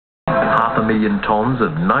500,000 tonnes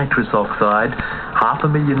of nitrous oxide,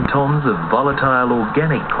 500,000 tonnes of volatile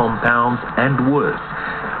organic compounds, and worse,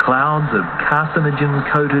 clouds of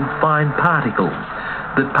carcinogen-coated fine particles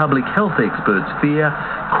that public health experts fear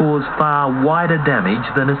cause far wider damage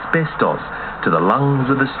than asbestos to the lungs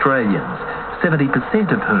of Australians, 70%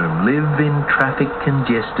 of whom live in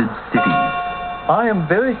traffic-congested cities. I am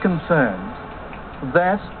very concerned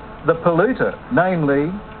that the polluter,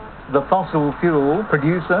 namely the fossil fuel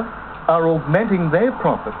producer, are augmenting their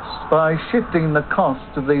profits by shifting the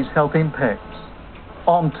cost of these health impacts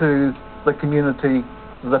onto the community,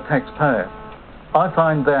 the taxpayer. I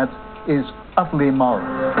find that is utterly immoral.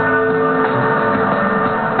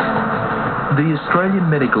 The Australian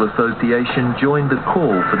Medical Association joined the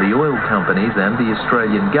call for the oil companies and the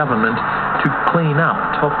Australian government to clean up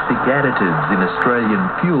toxic additives in Australian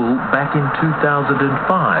fuel back in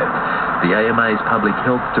 2005. The AMA's public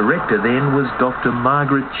health director then was Dr.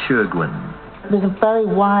 Margaret Shergwin. There's a very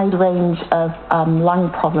wide range of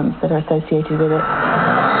lung problems that are associated with it.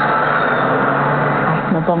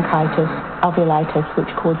 Asthma, bronchitis, alveolitis,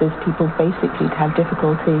 which causes people basically to have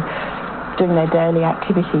difficulty doing their daily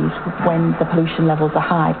activities when the pollution levels are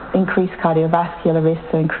high. Increased cardiovascular risk,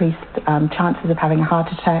 so increased chances of having a heart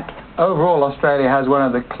attack. Overall, Australia has one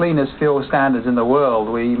of the cleanest fuel standards in the world.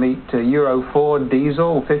 We meet Euro 4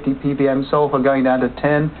 diesel, 50 ppm sulfur going down to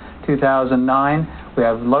 10, 2009. We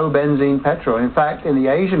have low benzene petrol. In fact, in the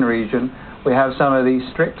Asian region, we have some of the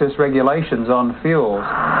strictest regulations on fuels.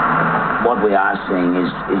 What we are seeing is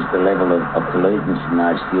the level of pollutants in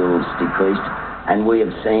those fuels decreased. And we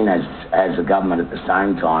have seen, as a government at the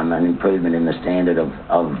same time, an improvement in the standard of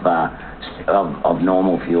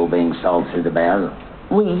normal fuel being sold through the bowser.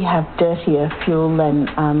 We have dirtier fuel than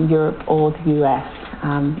Europe or the US.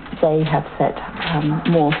 They have set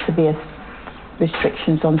more severe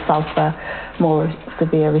restrictions on sulfur, more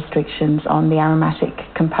severe restrictions on the aromatic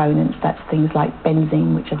components, that's things like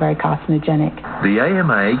benzene, which are very carcinogenic. The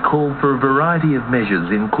AMA called for a variety of measures,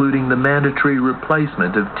 including the mandatory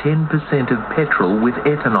replacement of 10% of petrol with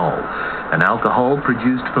ethanol, an alcohol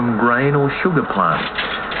produced from grain or sugar plants,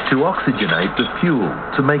 to oxygenate the fuel,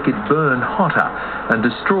 to make it burn hotter and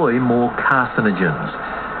destroy more carcinogens,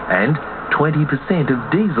 and 20% of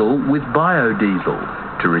diesel with biodiesel,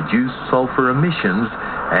 to reduce sulfur emissions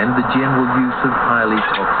and the general use of highly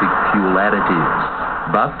toxic fuel additives.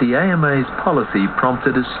 But the AMA's policy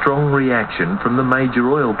prompted a strong reaction from the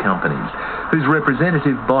major oil companies, whose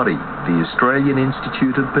representative body, the Australian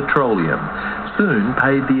Institute of Petroleum, soon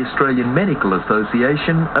paid the Australian Medical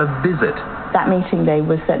Association a visit. That meeting day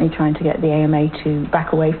was certainly trying to get the AMA to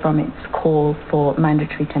back away from its call for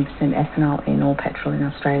mandatory 10% ethanol in all petrol in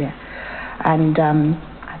Australia. And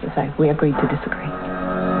as I say, we agreed to disagree.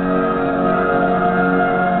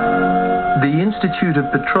 The Institute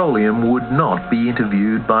of Petroleum would not be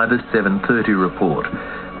interviewed by the 7:30 report,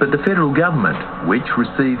 but the federal government, which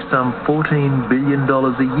receives some $14 billion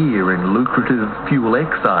a year in lucrative fuel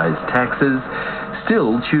excise taxes,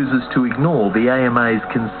 still chooses to ignore the AMA's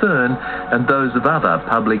concern and those of other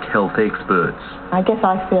public health experts. I guess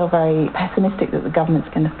I feel very pessimistic that the government's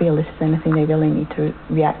going to feel this is anything they really need to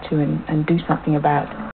react to and do something about.